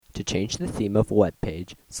change the theme of a web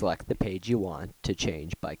page, select the page you want to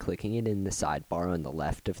change by clicking it in the sidebar on the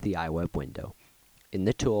left of the iWeb window. In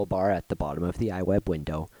the toolbar at the bottom of the iWeb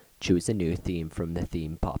window, choose a new theme from the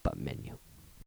Theme pop-up menu.